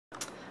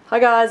Hi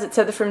guys, it's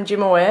Heather from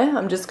GymAware.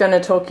 I'm just going to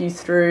talk you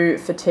through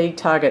fatigue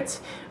targets,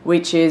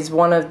 which is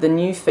one of the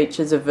new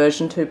features of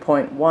version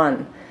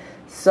 2.1.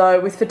 So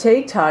with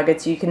fatigue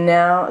targets you can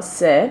now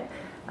set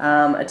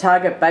a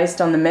target based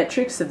on the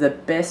metrics of the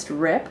best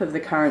rep of the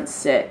current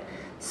set.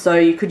 So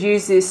you could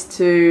use this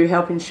to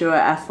help ensure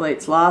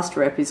athletes' last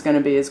rep is going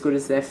to be as good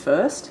as their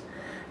first.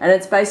 And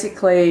it's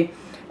basically,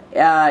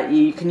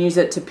 you can use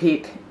it to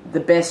pick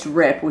the best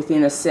rep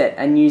within a set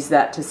and use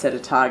that to set a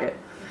target.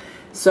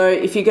 So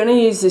if you're going to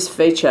use this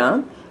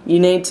feature, you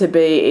need to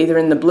be either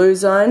in the blue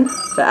zone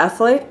for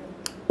athlete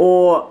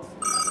or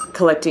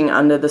collecting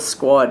under the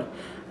squad.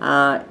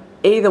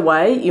 Either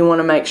way, you want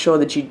to make sure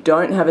that you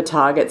don't have a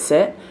target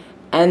set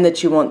and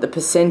that you want the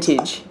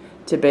percentage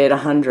to be at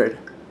 100.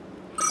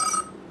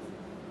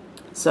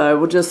 So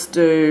we'll just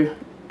do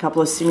a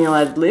couple of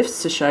simulated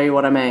lifts to show you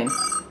what I mean.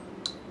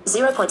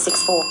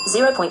 0.64,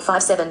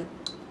 0.57,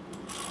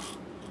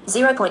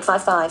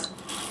 0.55,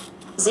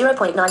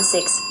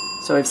 0.96.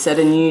 So we've set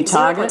a new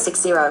target.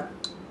 0.60,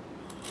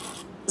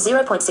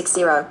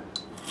 0.60,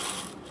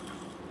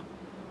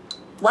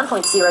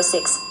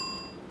 1.06,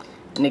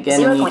 and again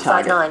a new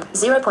target.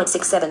 0.59,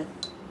 0.67.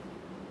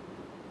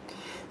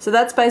 So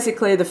that's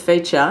basically the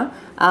feature.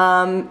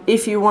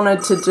 If you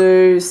wanted to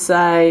do,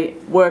 say,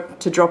 work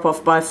to drop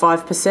off by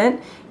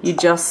 5%, you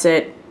just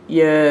set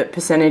your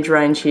percentage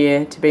range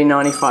here to be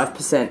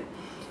 95%.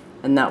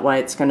 And that way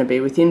it's going to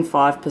be within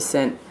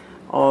 5%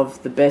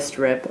 of the best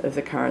rep of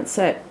the current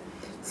set.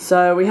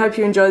 So we hope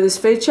you enjoy this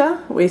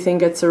feature. We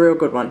think it's a real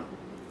good one.